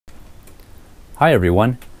Hi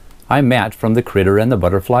everyone, I'm Matt from the Critter and the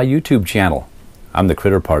Butterfly YouTube channel. I'm the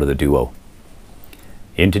Critter part of the duo.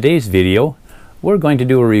 In today's video, we're going to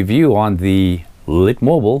do a review on the Lit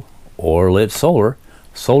Mobile or Lit Solar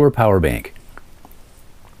power bank.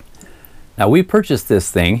 Now we purchased this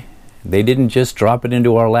thing. They didn't just drop it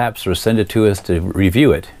into our laps or send it to us to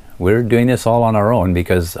review it. We're doing this all on our own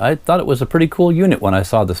because I thought it was a pretty cool unit when I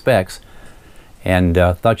saw the specs and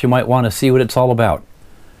thought you might want to see what it's all about.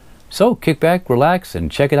 So kick back, relax, and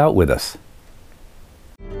check it out with us.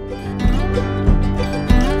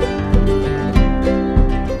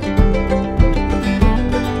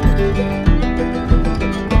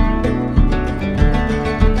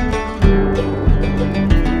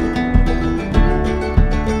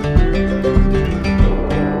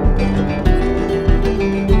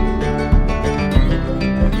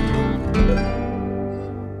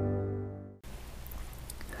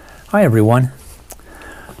 Hi everyone.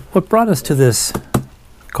 What brought us to this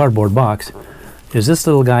cardboard box is this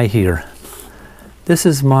little guy here. This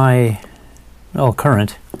is my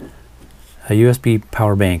current USB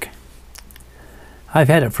power bank. I've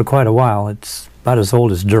had it for quite a while. It's about as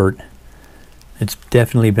old as dirt. It's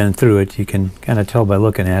definitely been through it. You can kind of tell by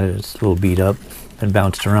looking at it. It's a little beat up and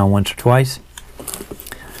bounced around once or twice.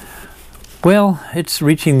 Well, it's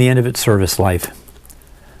reaching the end of its service life.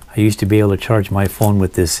 I used to be able to charge my phone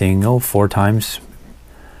with this thing 4 times,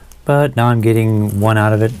 but now I'm getting 1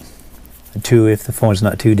 out of it, 2 if the phone's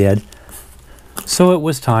not too dead. So it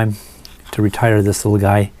was time to retire this little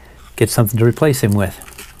guy, get something to replace him with.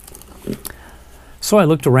 So I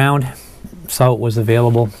looked around, saw it was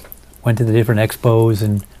available, went to the different expos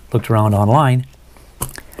and looked around online,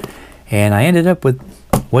 and I ended up with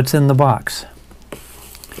what's in the box,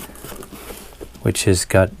 which has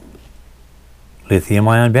got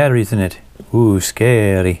lithium-ion batteries in it. Ooh,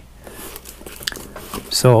 scary.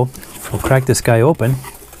 So we'll crack this guy open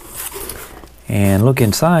and look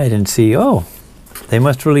inside and see, oh, they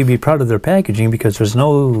must really be proud of their packaging because there's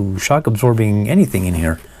no shock absorbing anything in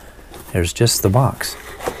here. There's just the box,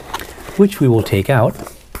 which we will take out.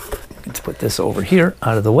 Let's put this over here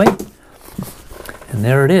out of the way. And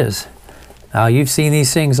there it is. Now you've seen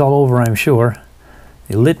these things all over, I'm sure.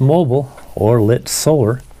 The Lit Mobile or Lit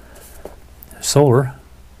Solar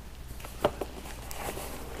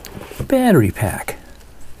battery pack.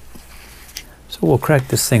 So we'll crack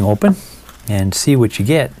this thing open and see what you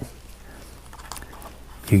get.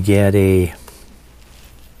 You get a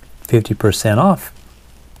 50% off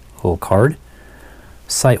little card,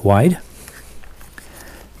 site-wide.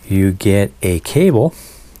 You get a cable,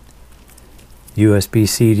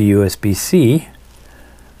 USB-C to USB-C,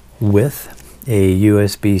 with a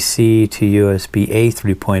USB-C to USB-A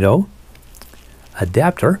 3.0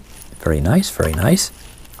 adapter. Very nice, very nice.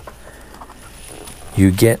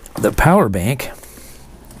 You get the power bank.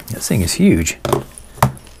 This thing is huge.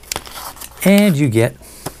 And you get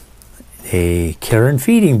a care and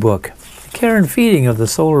feeding book. Care and feeding of the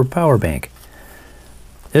solar power bank.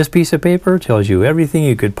 This piece of paper tells you everything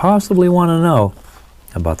you could possibly want to know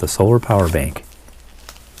about the solar power bank.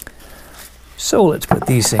 So let's put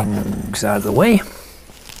these things out of the way.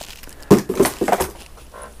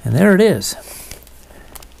 And there it is.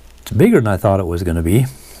 It's bigger than I thought it was going to be.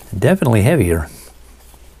 Definitely heavier.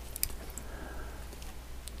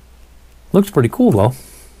 Looks pretty cool though.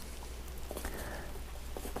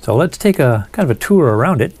 So let's take a kind of a tour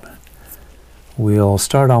around it. We'll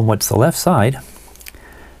start on what's the left side,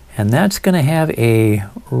 and that's going to have a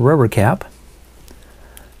rubber cap,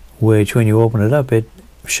 which when you open it up it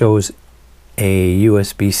shows a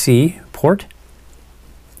USB-C port,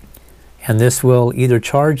 and this will either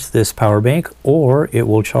charge this power bank or it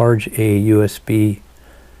will charge a USB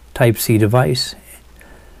Type-C device,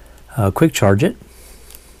 quick charge it.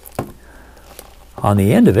 On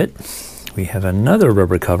the end of it we have another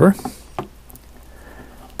rubber cover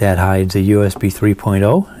that hides a USB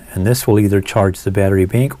 3.0, and this will either charge the battery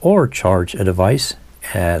bank or charge a device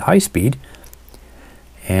at high speed,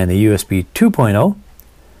 and the USB 2.0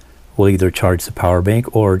 will either charge the power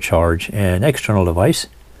bank or charge an external device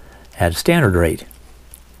at standard rate.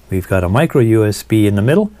 We've got a micro USB in the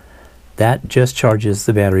middle that just charges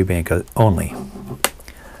the battery bank only.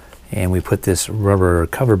 And we put this rubber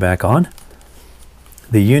cover back on.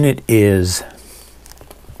 The unit is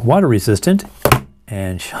water resistant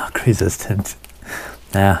and shock resistant.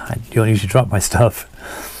 I don't usually drop my stuff.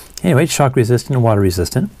 Anyway, it's shock resistant and water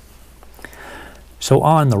resistant. So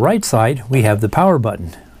on the right side we have the power button,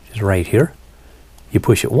 which is right here. You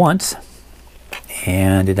push it once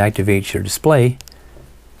and it activates your display.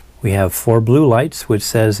 We have 4 blue lights which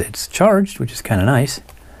says it's charged, which is kind of nice.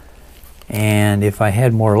 And if I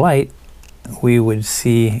had more light, we would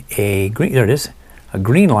see a green, there it is, a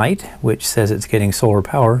green light, which says it's getting solar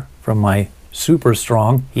power from my super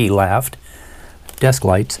strong, he laughed, desk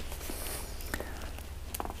lights.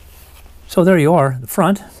 So there you are. The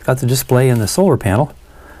front got the display and the solar panel.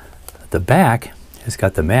 The back has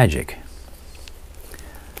got the magic.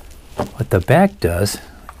 What the back does,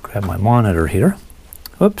 grab my monitor here,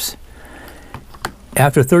 whoops.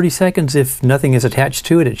 After 30 seconds, if nothing is attached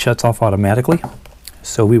to it, it shuts off automatically.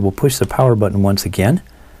 So we will push the power button once again.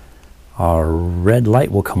 Our red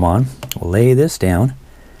light will come on. We'll lay this down.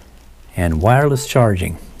 And wireless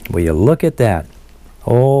charging. Will you look at that?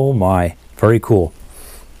 Oh my, very cool.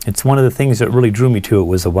 It's one of the things that really drew me to it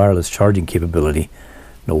was the wireless charging capability.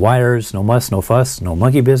 No wires, no muss, no fuss, no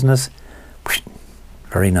monkey business.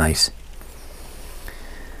 Very nice.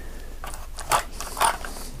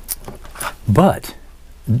 But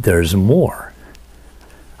there's more.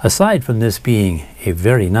 Aside from this being a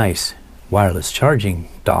very nice wireless charging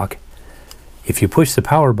dock, if you push the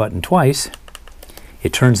power button twice,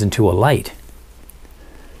 it turns into a light.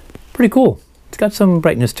 Pretty cool. It's got some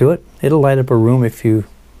brightness to it. It'll light up a room if you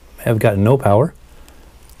have got no power.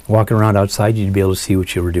 Walking around outside, you'd be able to see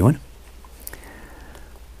what you were doing.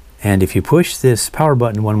 And if you push this power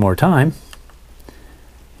button one more time,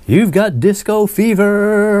 you've got disco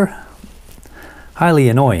fever. Highly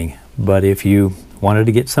annoying, but if you wanted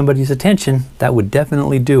to get somebody's attention, that would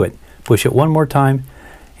definitely do it. Push it one more time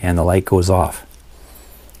and the light goes off.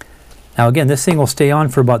 Now again, this thing will stay on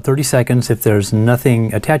for about 30 seconds. If there's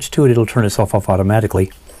nothing attached to it, it'll turn itself off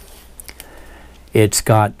automatically. It's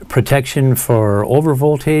got protection for over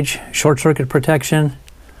voltage, short circuit protection.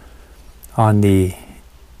 On the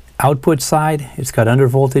output side, it's got under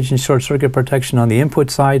voltage and short circuit protection on the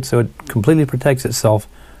input side, so it completely protects itself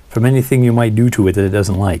from anything you might do to it that it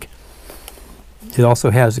doesn't like. It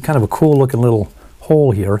also has kind of a cool looking little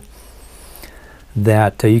hole here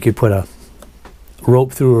that you could put a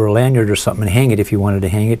rope through or a lanyard or something and hang it if you wanted to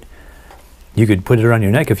hang it. You could put it around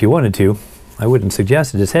your neck if you wanted to. I wouldn't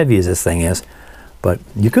suggest it as heavy as this thing is, but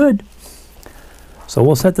you could. So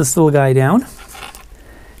we'll set this little guy down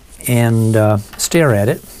and stare at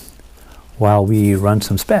it while we run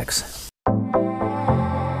some specs.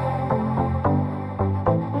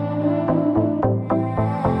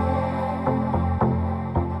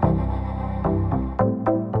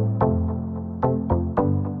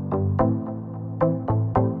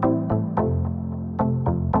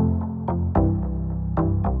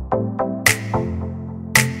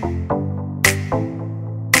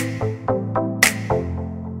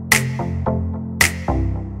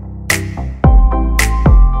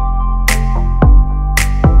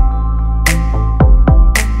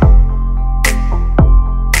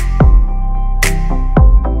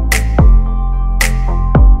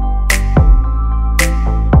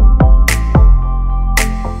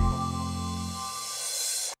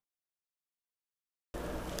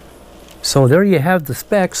 So there you have the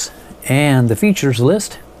specs and the features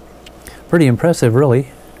list. Pretty impressive, really.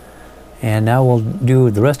 And now we'll do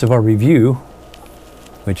the rest of our review,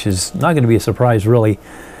 which is not going to be a surprise, really.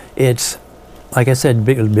 It's, like I said,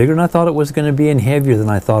 bigger than I thought it was going to be and heavier than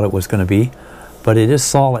I thought it was going to be. But it is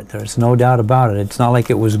solid. There's no doubt about it. It's not like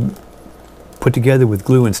it was put together with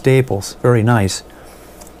glue and staples. Very nice.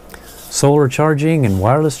 Solar charging and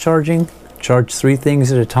wireless charging. Charge 3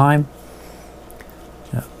 things at a time.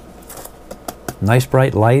 Nice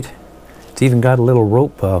bright light. It's even got a little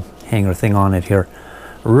rope hanger thing on it here.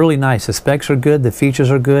 Really nice. The specs are good. The features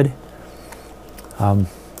are good.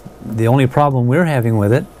 The only problem we're having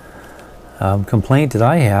with it, complaint that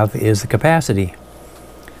I have, is the capacity.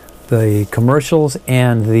 The commercials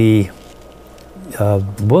and the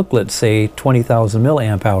booklets say 20,000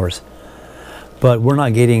 milliamp hours, but we're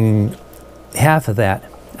not getting half of that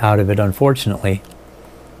out of it, unfortunately.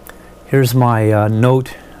 Here's my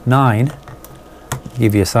Note 9.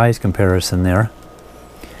 Give you a size comparison there.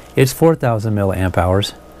 It's 4,000 milliamp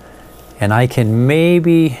hours, and I can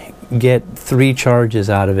maybe get 3 charges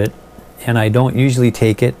out of it, and I don't usually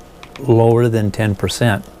take it lower than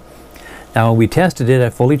 10%. Now when we tested it, I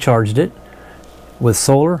fully charged it with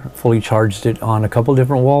solar, fully charged it on a couple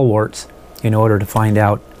different wall warts in order to find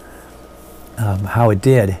out how it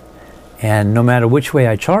did. And no matter which way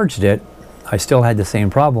I charged it, I still had the same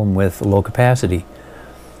problem with low capacity.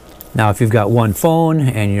 Now if you've got one phone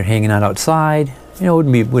and you're hanging out outside, you know, it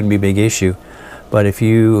wouldn't be a big issue. But if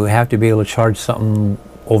you have to be able to charge something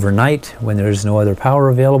overnight when there's no other power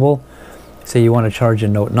available, say you want to charge a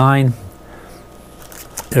Note 9,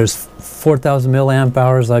 there's 4,000 milliamp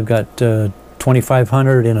hours. I've got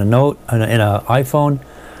 2,500 in a Note, in a iPhone.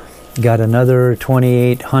 Got another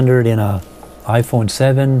 2,800 in a iPhone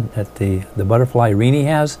 7 that the Butterfly Rini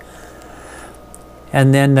has.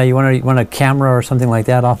 And then you want a camera or something like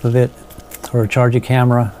that off of it, or charge a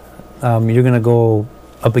camera. You're going to go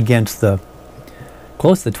up against the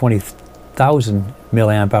close to 20,000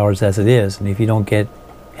 milliamp hours as it is, and if you don't get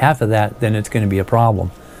half of that, then it's going to be a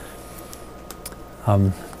problem.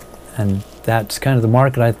 And that's kind of the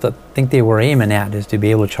market I think they were aiming at, is to be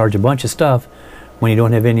able to charge a bunch of stuff when you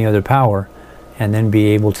don't have any other power, and then be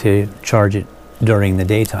able to charge it during the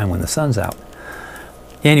daytime when the sun's out.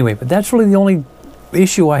 Anyway, but that's really the only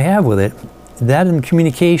issue I have with it. That and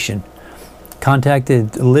communication.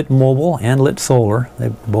 Contacted Lit Mobile and Lit Solar. They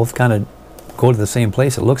both kind of go to the same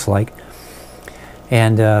place, it looks like.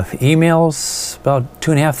 And emails, about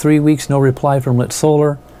 2.5, 3 weeks, no reply from Lit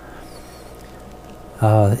Solar.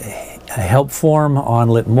 A help form on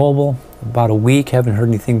Lit Mobile, about a week, haven't heard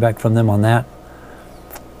anything back from them on that.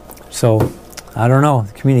 So, I don't know,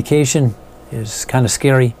 the communication is kind of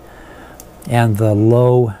scary, and the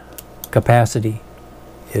low capacity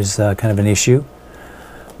is kind of an issue.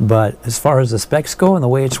 But as far as the specs go and the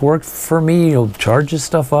way it's worked for me, it'll charge this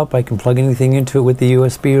stuff up. I can plug anything into it with the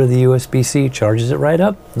USB or the USB-C, charges it right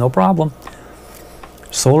up, no problem.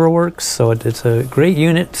 Solar works, so it's a great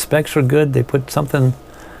unit. Specs are good. They put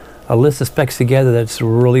a list of specs together that's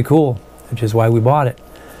really cool, which is why we bought it.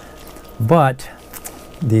 But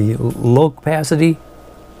the low capacity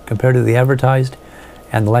compared to the advertised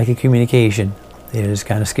and the lack of communication is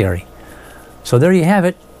kind of scary. So there you have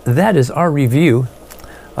it. That is our review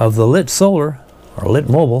of the Lit Solar, or Lit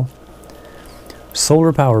Mobile,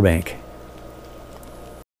 solar power bank.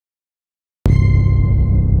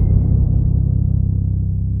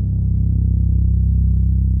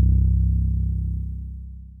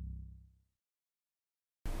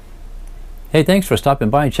 Hey, thanks for stopping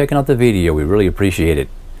by and checking out the video. We really appreciate it.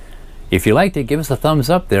 If you liked it, give us a thumbs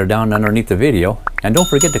up there down underneath the video. And don't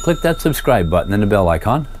forget to click that subscribe button and the bell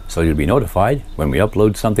icon so you'll be notified when we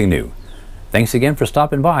upload something new. Thanks again for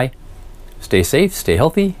stopping by. Stay safe, stay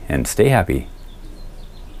healthy, and stay happy.